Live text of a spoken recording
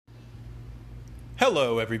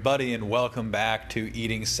Hello, everybody, and welcome back to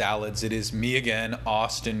Eating Salads. It is me again,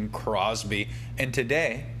 Austin Crosby, and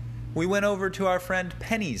today we went over to our friend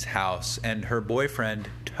Penny's house, and her boyfriend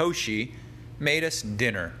Toshi made us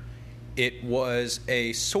dinner. It was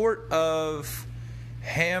a sort of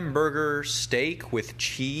hamburger steak with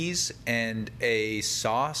cheese and a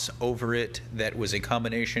sauce over it that was a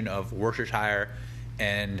combination of Worcestershire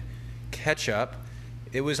and ketchup.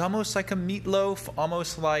 It was almost like a meatloaf,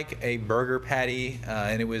 almost like a burger patty,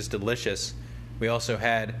 and it was delicious. We also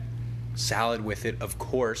had salad with it, of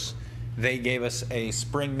course. They gave us a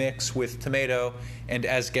spring mix with tomato, and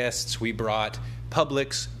as guests, we brought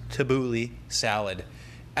Publix tabbouleh salad.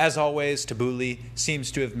 As always, tabbouleh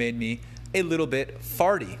seems to have made me a little bit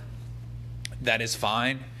farty. That is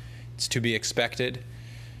fine. It's to be expected.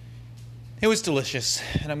 It was delicious,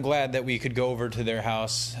 and I'm glad that we could go over to their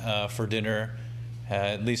house for dinner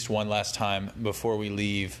at least one last time before we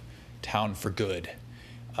leave town for good.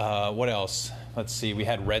 What else? Let's see. We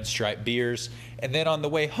had Red Stripe beers. And then on the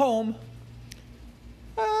way home,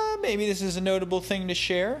 maybe this is a notable thing to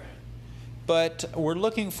share, but we're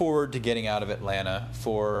looking forward to getting out of Atlanta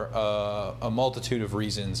for a multitude of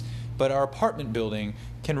reasons. But our apartment building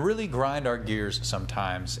can really grind our gears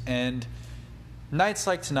sometimes. And nights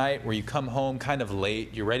like tonight where you come home kind of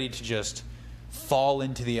late, you're ready to just fall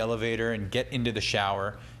into the elevator and get into the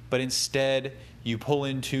shower, but instead you pull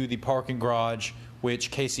into the parking garage, which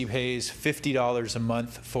Casey pays $50 a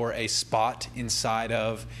month for a spot inside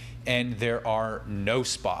of, and there are no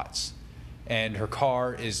spots. And her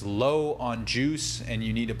car is low on juice and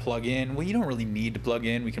you need to plug in. Well, you don't really need to plug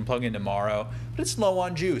in. We can plug in tomorrow, but it's low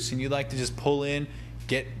on juice and you'd like to just pull in,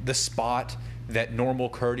 get the spot that normal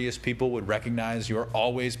courteous people would recognize you're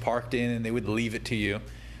always parked in and they would leave it to you.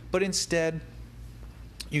 But instead,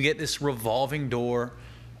 you get this revolving door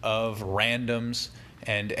of randoms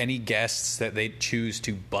and any guests that they choose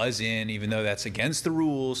to buzz in, even though that's against the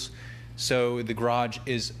rules. So the garage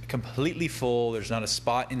is completely full. There's not a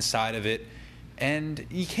spot inside of it. And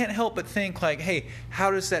you can't help but think like, hey,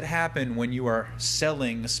 how does that happen when you are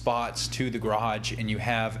selling spots to the garage and you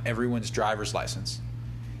have everyone's driver's license?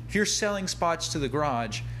 If you're selling spots to the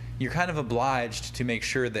garage, you're kind of obliged to make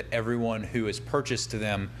sure that everyone who has purchased to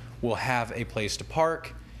them will have a place to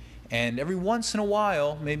park. And every once in a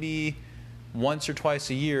while, maybe once or twice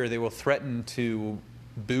a year, they will threaten to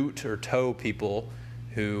boot or tow people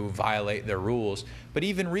who violate their rules. But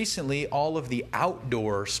even recently, all of the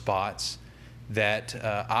outdoor spots that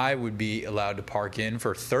I would be allowed to park in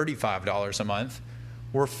for $35 a month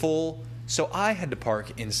were full, so I had to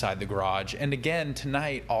park inside the garage. And again,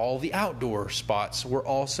 tonight, all the outdoor spots were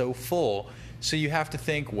also full. So you have to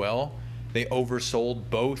think, well, they oversold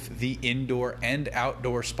both the indoor and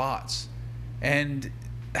outdoor spots. And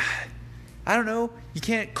I don't know, you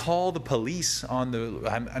can't call the police on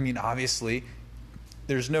I mean, obviously,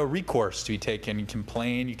 there's no recourse to be taken. You can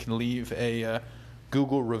complain, you can leave a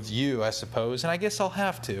Google review, I suppose, and I guess I'll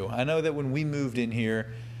have to. I know that when we moved in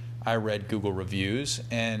here, I read Google reviews,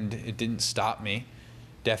 and it didn't stop me.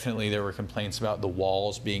 Definitely there were complaints about the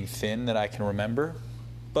walls being thin that I can remember,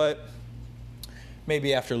 but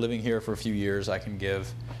maybe after living here for a few years, I can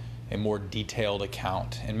give a more detailed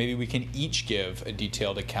account. And maybe we can each give a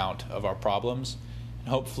detailed account of our problems. And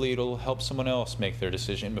hopefully it'll help someone else make their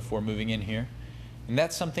decision before moving in here. And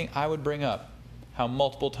that's something I would bring up. How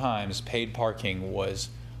multiple times paid parking was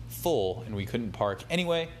full and we couldn't park.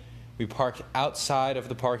 Anyway, we parked outside of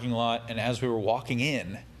the parking lot. And as we were walking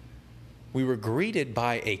in, we were greeted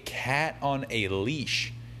by a cat on a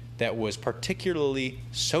leash that was particularly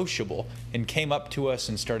sociable and came up to us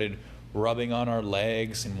and started rubbing on our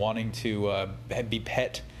legs and wanting to be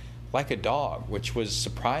pet like a dog, which was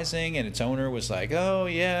surprising. And its owner was like, oh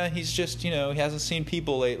yeah, he's just, he hasn't seen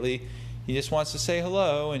people lately. He just wants to say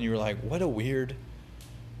hello. And you were like, what a weird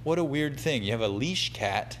thing. You have a leash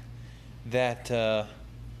cat that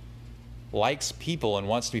likes people and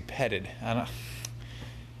wants to be petted.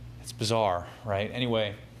 It's bizarre, right?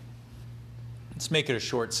 Anyway, let's make it a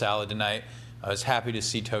short salad tonight. I was happy to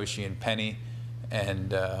see Toshi and Penny,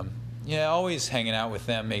 and always hanging out with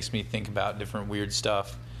them makes me think about different weird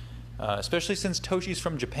stuff, especially since Toshi's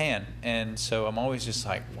from Japan, and so I'm always just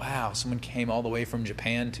like, wow, someone came all the way from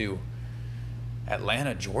Japan to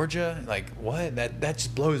Atlanta, Georgia? Like, what? That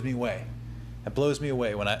just blows me away. It blows me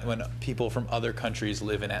away when people from other countries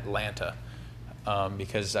live in Atlanta,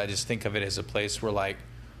 because I just think of it as a place where like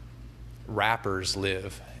rappers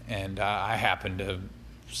live. And I happen to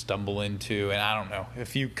stumble into, and I don't know,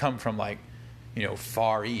 if you come from like,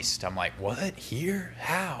 Far East, I'm like, what? Here?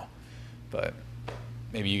 How? But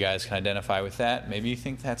maybe you guys can identify with that. Maybe you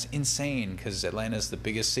think that's insane because Atlanta's the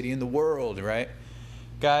biggest city in the world, right?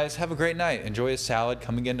 Guys, have a great night. Enjoy a salad.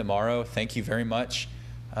 Come again tomorrow. Thank you very much.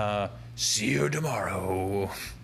 See you tomorrow.